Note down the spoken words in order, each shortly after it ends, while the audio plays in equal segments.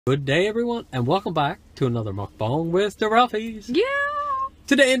Good day everyone, and welcome back to another mukbang with the Ralphies. Yeah!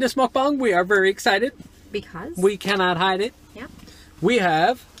 Today in this mukbang we are very excited. Because? We cannot hide it. Yeah. We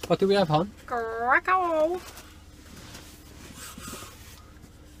have, what do we have, hon? GRECO!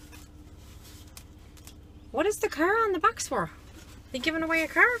 What is the car on the box for? They giving away a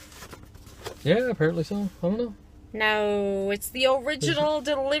car? Yeah, apparently so. I don't know. No, it's the original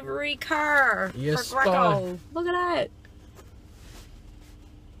delivery car Yes, for GRECO. Look at that.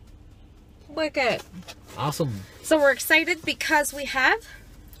 Look at. Awesome. So we're excited because we have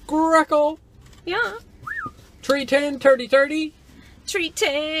GRECO. Yeah. 310, 30, 30.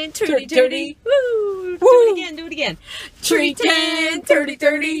 310, 30, 30, 30. 30. Woo! Woo! Do it again, do it again. 310, 30,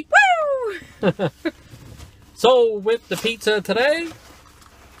 30. Woo! So with the pizza today,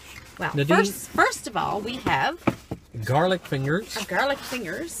 Well, Nadine? first of all, we have garlic fingers. our garlic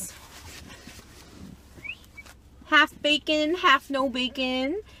fingers. Half bacon, half no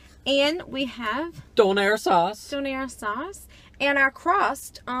bacon. And we have Donair sauce. donair sauce. And our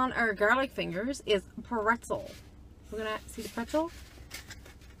crust on our garlic fingers is pretzel. We're gonna see the pretzel.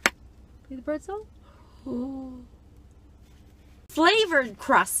 See the pretzel? Ooh. Flavored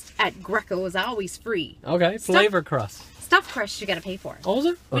crust at GRECO is always free. Okay, flavor crust. Stuffed crust you gotta pay for. Oh, is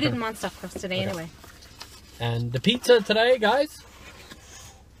it? We Okay. didn't want stuffed crust today anyway. And the pizza today, guys.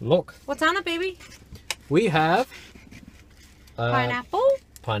 Look, What's on it, baby? we have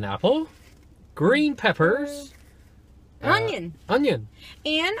Pineapple, green peppers, onion. onion,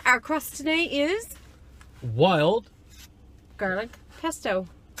 And our crust today is wild garlic pesto.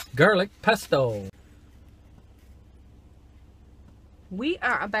 garlic pesto. We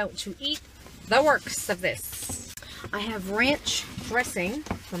are about to eat the works of this. I have ranch dressing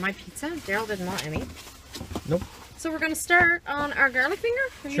for my pizza. Daryl didn't want any. Nope. So we're going to start on our garlic finger.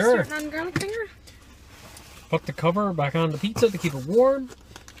 Are you Sure. starting on garlic finger? Put the cover back on the pizza to keep it warm.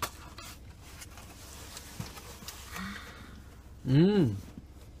 Mmm.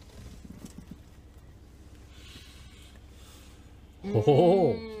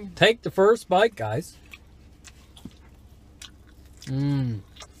 Oh, take the first bite, guys. Mmm.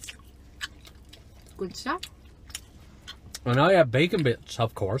 Good stuff. And I have bacon bits,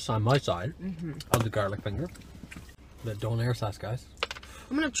 of course, on my side of the garlic finger. The donair sauce, guys.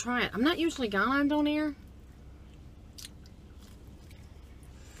 I'm going to try it. I'm not usually gone on donair.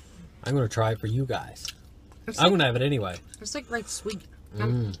 I'm going to try it for you guys. It's I'm like, going to have it anyway. it's like sweet.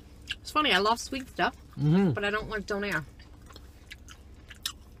 Mm. It's funny. I love sweet stuff, Mm-hmm. but I don't like donair.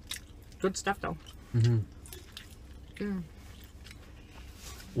 Good stuff, though. Mm-hmm. Mm.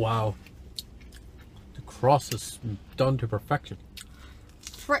 Wow. The crust is done to perfection.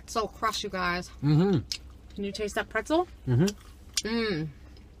 Pretzel crust, you guys. Mm-hmm. Can you taste that pretzel? Mm-hmm. Mmm.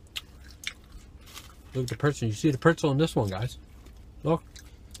 Look at the pretzel. You see the pretzel in this one, guys. Look.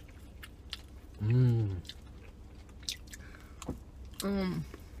 Mmm. Mmm.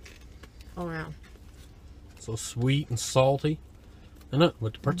 Oh, yeah. So sweet and salty. Isn't it?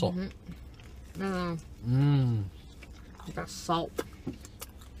 With the pretzel. Mmm. Mmm. Got salt.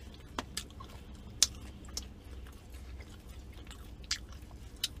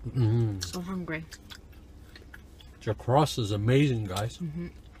 Mmm. So hungry. The crust is amazing, guys.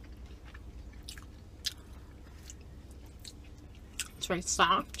 It's very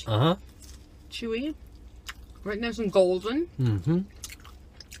soft, Uh-huh. chewy, right nice and golden. Mm-hmm.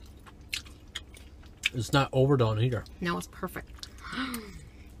 It's not overdone either. Now it's perfect.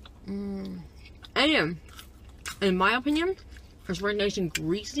 And in my opinion, it's very nice and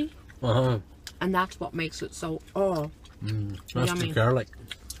greasy, Uh-huh. and that's what makes it so That's yummy. the garlic.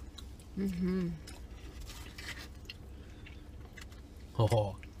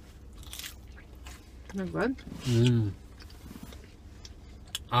 Oh. They're good. Mmm.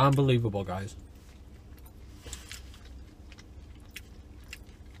 Unbelievable, guys.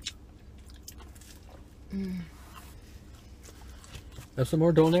 Have some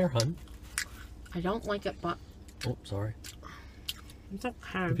more donair, hun. I don't like it, but Oh, sorry. it's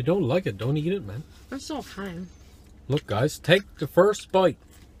okay. If you don't like it, don't eat it, man. It's okay. Look, guys, take the first bite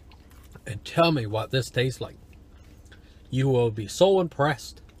and tell me what this tastes like. You will be so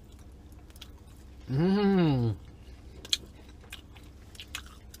impressed. Mmm.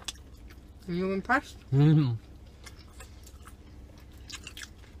 Are you impressed? Mmm.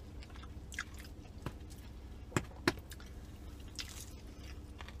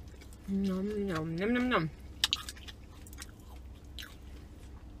 Yum, yum, yum, yum, yum.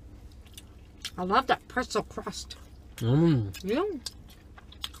 I love that pretzel crust. Mmm. Yeah.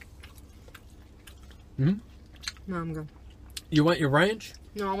 Mm. No, I'm good. You want your ranch?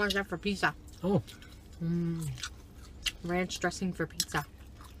 No, I want that for pizza. Oh. Ranch dressing for pizza.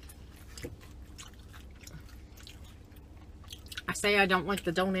 I say I don't like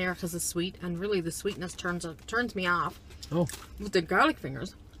the donair because it's sweet, and really the sweetness turns me off. Oh. With the garlic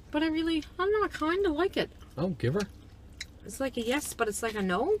fingers. But I don't know, I kind of like it. Oh, give her. It's like a yes, but it's like a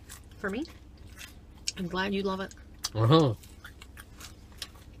no for me. I'm glad you love it. Uh-huh.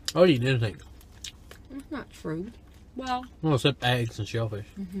 I'll eat anything. That's not true. Well, except eggs and shellfish.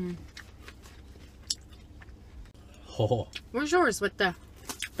 Mm-hmm. Oh. Where's yours with the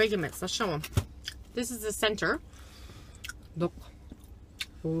bacon bits? Let's show them. This is the center. Look.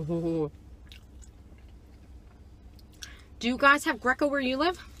 Oh. Do you guys have Greco where you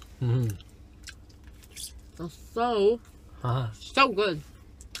live? Mm-hmm. So good.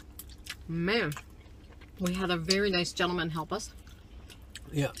 Man. We had a very nice gentleman help us.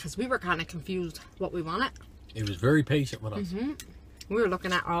 Yeah. Because we were kind of confused what we wanted. He was very patient with us. Mm-hmm. We were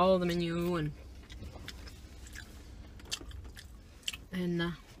looking at all the menu and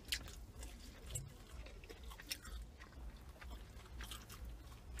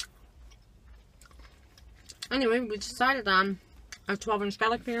anyway, we decided on our 12-inch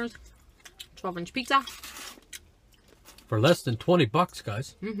garlic fingers, 12-inch pizza. For less than 20 bucks,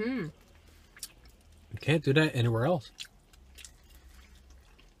 guys. Mm-hmm. You can't do that anywhere else.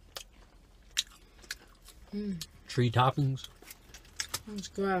 3 toppings. That's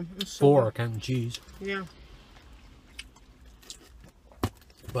good. It's so 4 good. counting cheese. Yeah.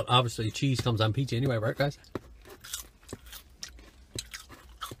 But obviously cheese comes on pizza anyway, right guys?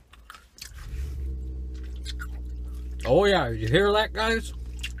 Oh yeah, you hear that guys?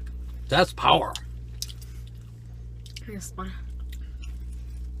 That's power. Here's one.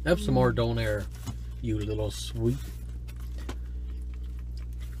 Have some more donair, you little sweet.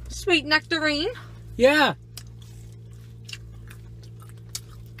 Sweet nectarine. Yeah.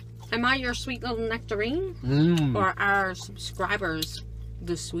 Am I your sweet little nectarine? Mmm. Or our subscribers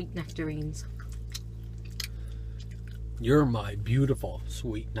the sweet nectarines? You're my beautiful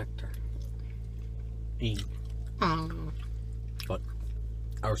sweet nectar. But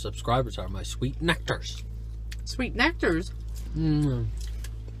our subscribers are my sweet nectars. Sweet nectars? Mmm.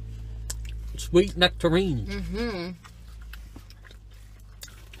 Sweet nectarines. Mm-hmm.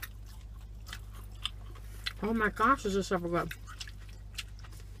 Oh my gosh, is this ever good?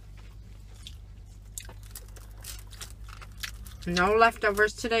 No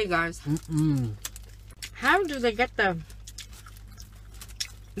leftovers today, guys. Mm-mm. How do they get the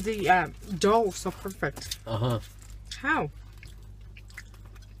dough so perfect? Uh-huh. How?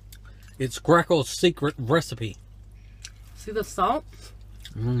 It's Greco's secret recipe. See the salt?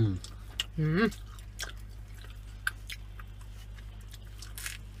 Mmm. Mm.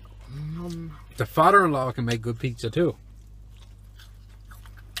 The father-in-law can make good pizza too.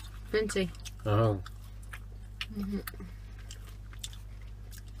 Fancy. Uh-huh.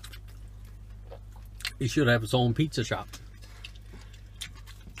 He should have his own pizza shop.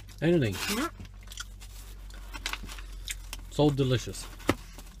 Anything. Yeah. So delicious.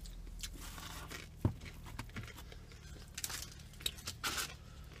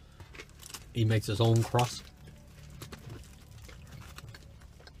 He makes his own crust.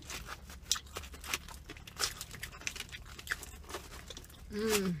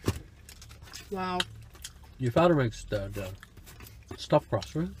 Mm. Wow. Your father makes the stuffed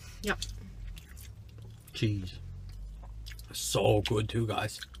crust, right? Yep. Cheese. So good too,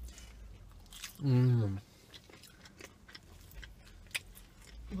 guys. Mmm.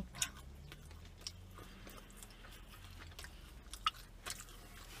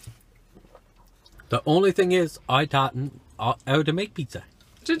 The only thing is, I taught him how to make pizza.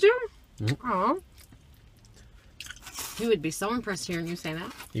 Did you? Mm. Aw. He would be so impressed hearing you say that.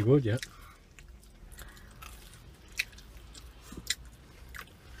 He would, yeah.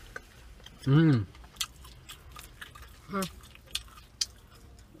 Mmm. Huh.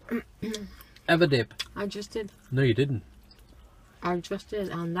 Have a dip. I just did. No, you didn't. I just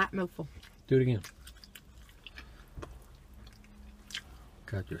did on that mouthful. Do it again.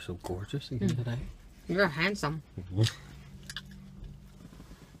 God, you're so gorgeous again today. You're handsome.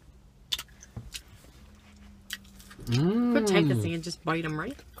 Could take a thing and just bite them,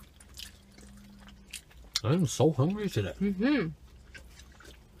 right? I'm so hungry today. Mm-hmm.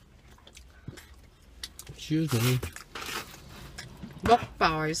 Excuse me. Look,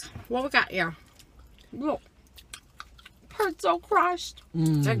 boys. What we got here? Look. Pretzel crushed.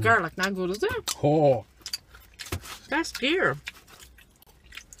 That garlic not good, is it? Oh. That's gear.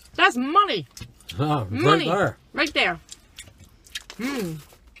 That's money. Ah, Money. right there. Right there. Mmm.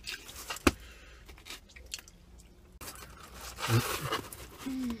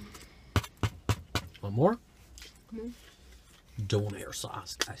 One more? Donair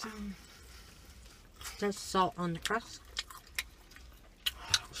sauce, guys. There's salt on the crust.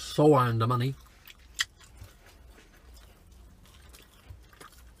 So on the money.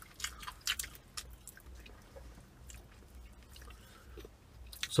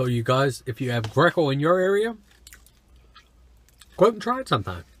 So you guys, if you have GRECO in your area, go out and try it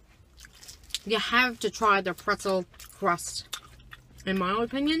sometime. You have to try the pretzel crust. In my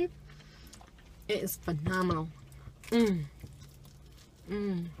opinion, it is phenomenal. Mmm.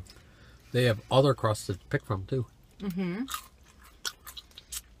 Mmm. They have other crusts to pick from too. Mm-hmm.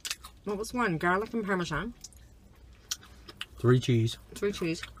 What was one? Garlic and Parmesan. 3 cheese. 3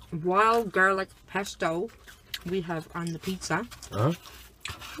 cheese. Wild garlic pesto we have on the pizza. Uh-huh.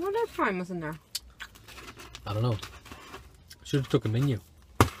 What other time was in there? I don't know. Should have took a menu.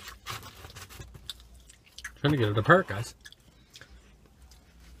 Trying to get it apart, guys.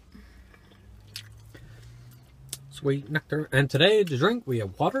 Sweet nectar. And today to drink we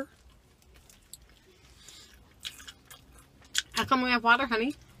have water. How come we have water,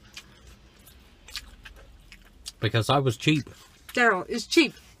 honey? Because I was cheap. Daryl is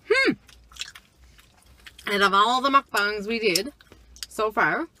cheap. And of all the mukbangs we did so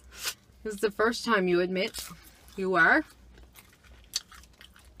far, this is the first time you admit you are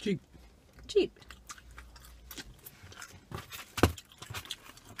Cheap. cheap.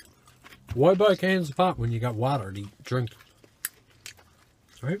 Why buy cans of pop when you got water to drink?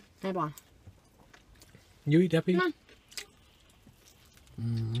 Right? Hold on. You eat that piece? Come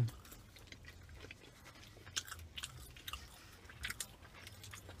on.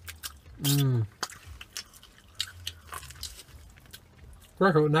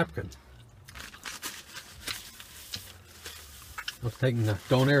 GRECO napkin. I was taking the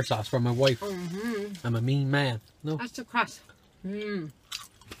donair sauce from my wife. I'm a mean man. No. That's the crust. Mmm.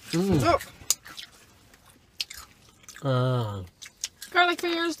 Mm. Look. Garlic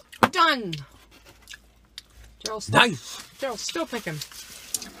fingers done. Daryl's still, Nice. Daryl's still picking.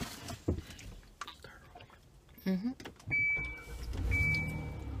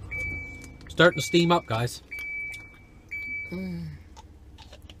 Starting to steam up, guys.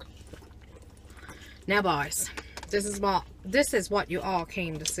 Now, boys, this is what you all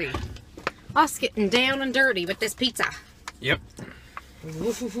came to see. Us getting down and dirty with this pizza. Yep.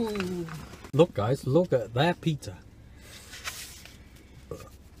 Woo-hoo-hoo. Look, guys, look at that pizza. Look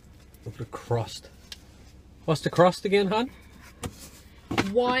at the crust. What's the crust again, hon?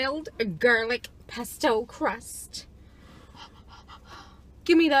 Wild garlic pesto crust.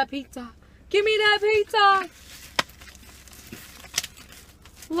 Give me that pizza. Give me that pizza.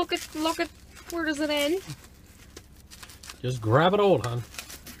 Look at, where does it end? Just grab it all, hon.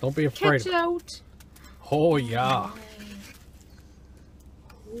 Don't be afraid. Catch it out. Oh, yeah.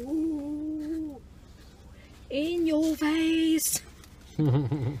 Ooh. In your face.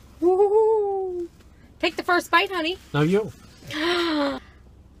 Woo. Take the first bite, honey. Now you.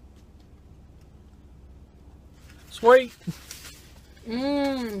 Sweet.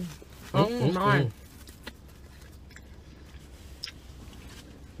 Mmm. Oh my.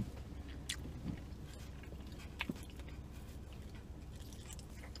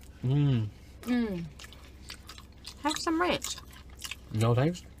 Mmm. Mmm. Have some ranch. No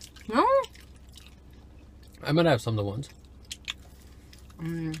thanks. No? I might have some of the ones.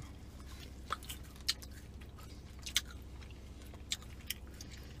 Mmm.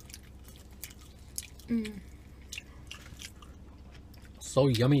 Mmm. So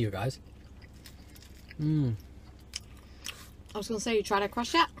yummy, you guys. Mmm. I was gonna say, you try to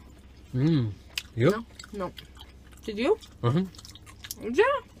crush that? Mmm. You? No. No. Did you? Mm-hmm. Yeah.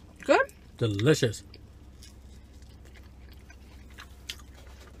 Good. Delicious.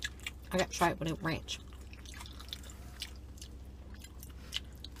 I gotta try it with ranch.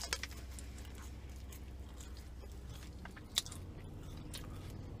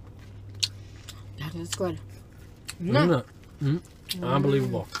 That is good. Isn't it?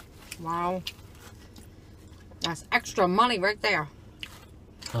 Unbelievable. Wow. That's extra money right there.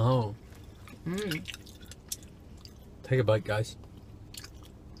 Oh. Mmm. Take a bite, guys.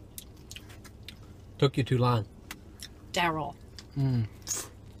 Took you too long. Daryl. Mmm.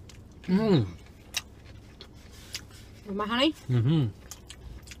 Mmm. With my honey? Mm-hmm.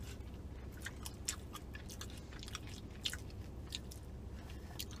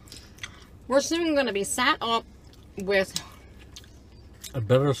 We're soon going to be sat up with A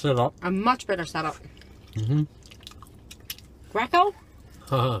better setup. a much better setup. Mm-hmm. GRECO,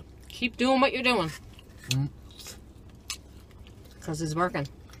 Haha. keep doing what you're doing. Mm. Because it's working.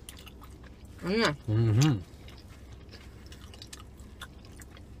 Mm. Mm-hmm.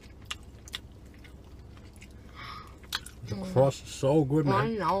 The crust is so good, I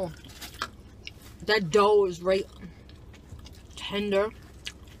man. know. That dough is right tender.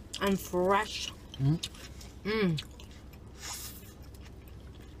 and fresh. Mm. Mmm.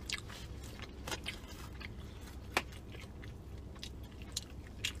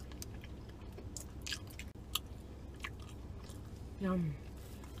 Yum.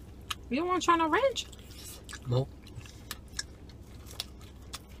 You don't want to try no ranch? No.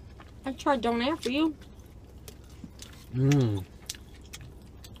 I tried donair for you. Mmm.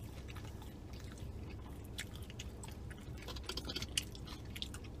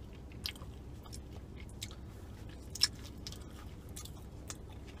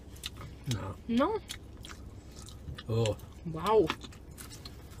 No. No? Oh. Wow.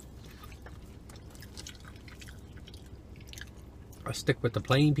 I stick with the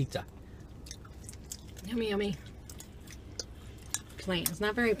plain pizza. Yummy, yummy. Plain. It's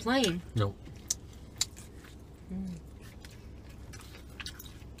not very plain. No.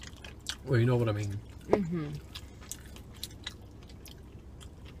 Well, you know what I mean. Mm-hmm.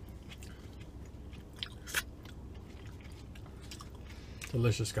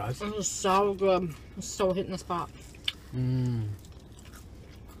 Delicious, guys. This is so good. It's so hitting the spot. Mmm.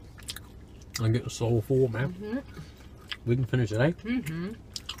 I'm getting so full, man. Mm-hmm. We can finish it, eh? Mm-hmm.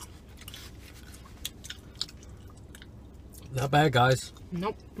 Not bad, guys.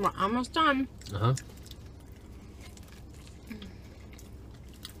 Nope. We're almost done. Uh-huh.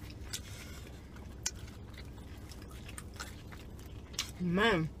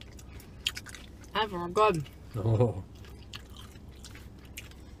 Man. Ever good. Oh.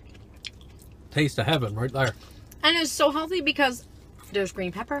 Taste of heaven right there. And it's so healthy because there's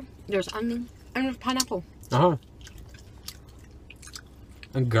green pepper, there's onion, and there's pineapple. Uh-huh.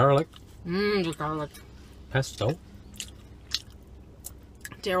 And garlic. Mmm, the garlic. Pesto.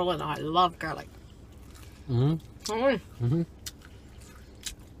 Daryl and I love garlic. Mm-hmm. Oh, Mm-hmm.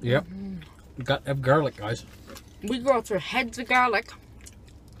 Yep. We got to have garlic, guys. we go through heads of garlic.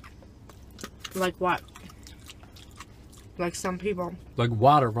 Like what? Like some people. Like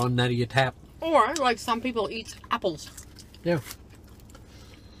water running out of your tap. Or like some people eat apples. Yeah.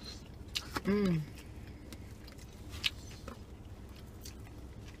 Mmm.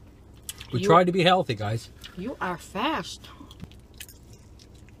 We try to be healthy, guys. You are fast.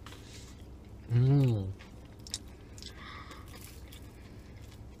 Mmm.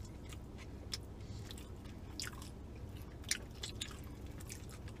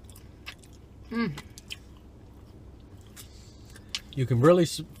 Mmm. You can really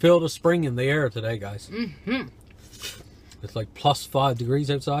feel the spring in the air today, guys. Mm-hmm. It's like plus 5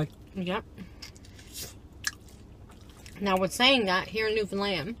 degrees outside. Yep. Now, with saying that, here in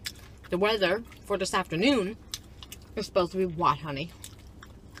Newfoundland, the weather for this afternoon is supposed to be what, honey?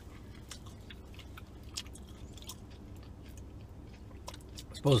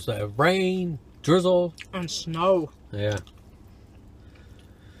 It's supposed to have rain, drizzle. And snow. Yeah.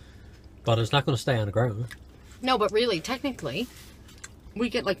 But it's not going to stay on the ground. No, but really, technically, we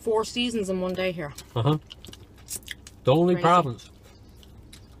get like 4 seasons in one day here. Uh-huh. The only Crazy. province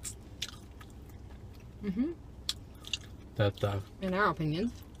Mm-hmm. that, In our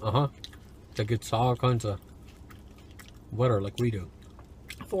opinion. uh-huh, that gets all kinds of weather like we do.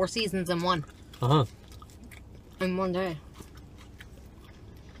 4 seasons in one. Uh-huh. In one day.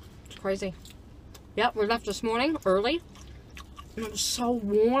 It's crazy. Yep, we left this morning early. And it was so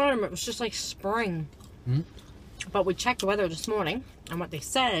warm. It was just like spring. Mm-hmm. But we checked the weather this morning. And what they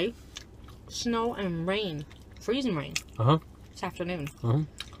say, snow and rain. Freezing rain. Uh-huh. This afternoon. Uh-huh.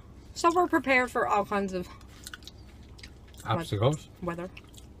 So we're prepared for all kinds of Obstacles. weather.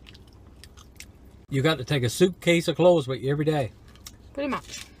 You got to take a suitcase of clothes with you every day. Pretty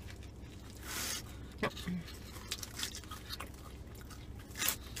much. Yep.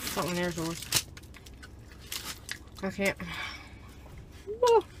 That one there's yours. I can't.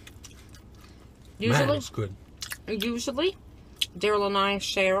 Woo. Man, it's good. Usually, Daryl and I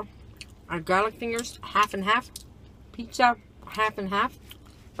share our garlic fingers half and half, pizza half and half.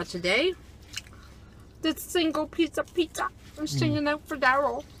 But today, this single pizza. I'm singing out for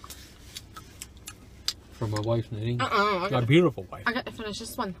Daryl. For my wife, Nadine. My My beautiful wife. I got to finish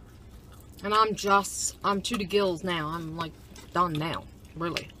this one. And I'm to the gills now. I'm like done now.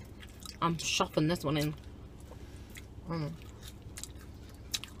 Really. I'm shoving this one in. Mm.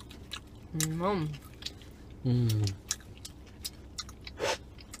 Mm. Mm.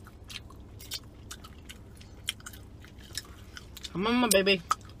 Come on, my baby.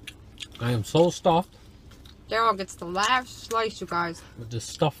 I am so stuffed Daryl gets the last slice, you guys. with this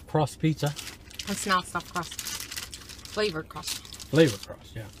stuffed crust pizza. It's not stuffed crust. Flavored crust. Flavor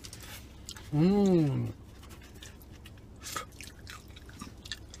crust, yeah. Mmm.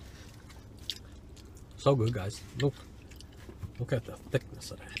 So good, guys. Look at the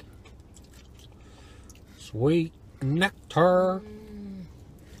thickness of that. Sweet nectar.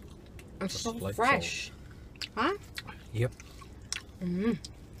 It's so like fresh. Huh? Yep.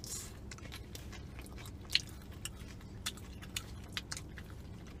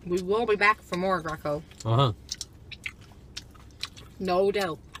 We will be back for more Greco. Uh-huh. No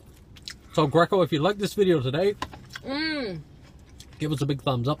doubt. So, Greco, if you like this video today, give us a big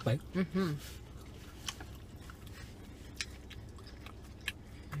thumbs up, babe.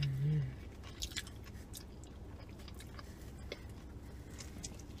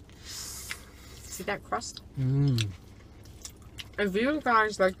 See that crust? If you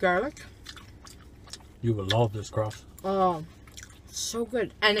guys like garlic, You will love this crust. oh, so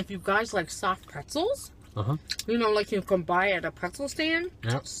good. And if you guys like soft pretzels, Uh-huh. you know, like you can buy at a pretzel stand,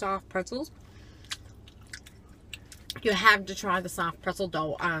 Yep. soft pretzels, you have to try the soft pretzel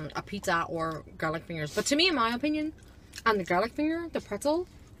dough on a pizza or garlic fingers. But to me, in my opinion, on the garlic finger, the pretzel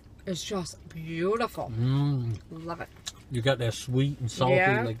is just beautiful. Love it. You got that sweet and salty,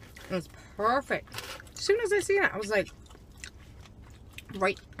 Yeah. like, It's perfect. As soon as I seen it, I was like,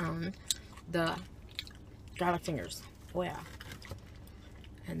 right on the garlic fingers. Oh yeah.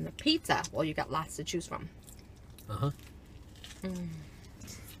 And the pizza, well, you got lots to choose from. uh-huh.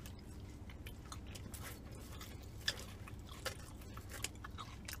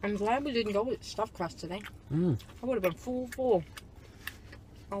 I'm glad we didn't go with stuffed crust today. I would have been full.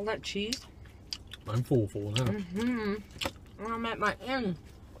 All that cheese. I'm full now. I'm at my end.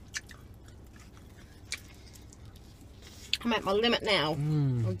 I'm at my limit now.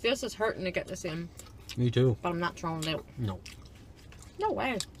 Like, this is hurting to get this in, Me too. but I'm not throwing it out. No. No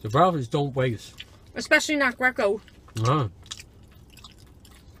way. The Ralphies don't waste. Especially not Greco. Uh-huh.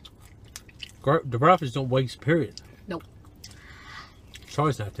 The Ralphies don't waste, period. Nope.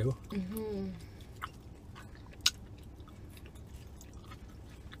 Tries not to.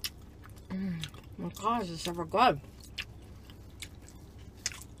 My gosh, it's ever good.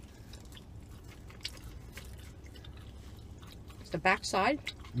 It's the back side.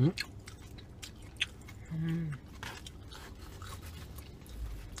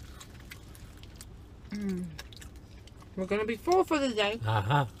 We're gonna be full for the day.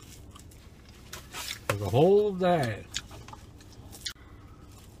 Uh-huh. For the whole day.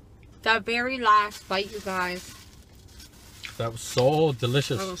 The very last bite, you guys. That was so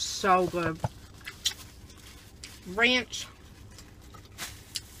delicious. That was so good. Ranch.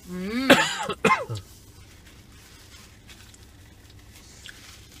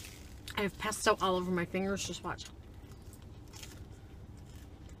 I have pesto all over my fingers. Just watch.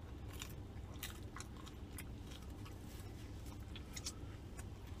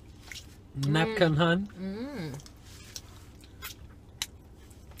 Napkin, hun.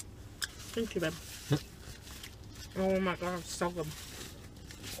 Thank you, babe. Oh my god, it's so good.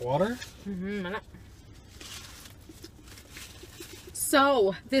 Water? Minute.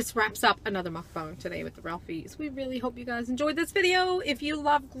 So, this wraps up another mukbang today with the Ralphies. We really hope you guys enjoyed this video. If you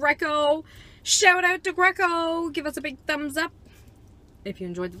love Greco, shout out to Greco. Give us a big thumbs up. If you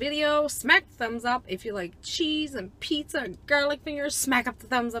enjoyed the video, smack the thumbs up. If you like cheese and pizza and garlic fingers, smack up the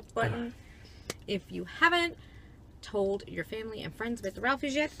thumbs up button. If you haven't told your family and friends about the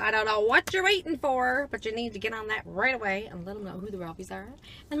Ralphies yet, I don't know what you're waiting for, but you need to get on that right away and let them know who the Ralphies are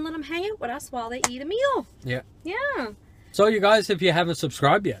and let them hang out with us while they eat a meal. Yeah. Yeah. So, you guys, if you haven't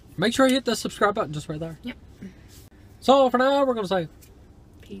subscribed yet, make sure you hit the subscribe button just right there. Yep. So, for now, we're going to say,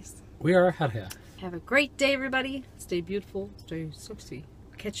 Peace. we are out here. Have a great day, everybody. Stay beautiful. Stay sexy.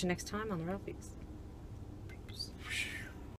 Catch you next time on the Ralphies.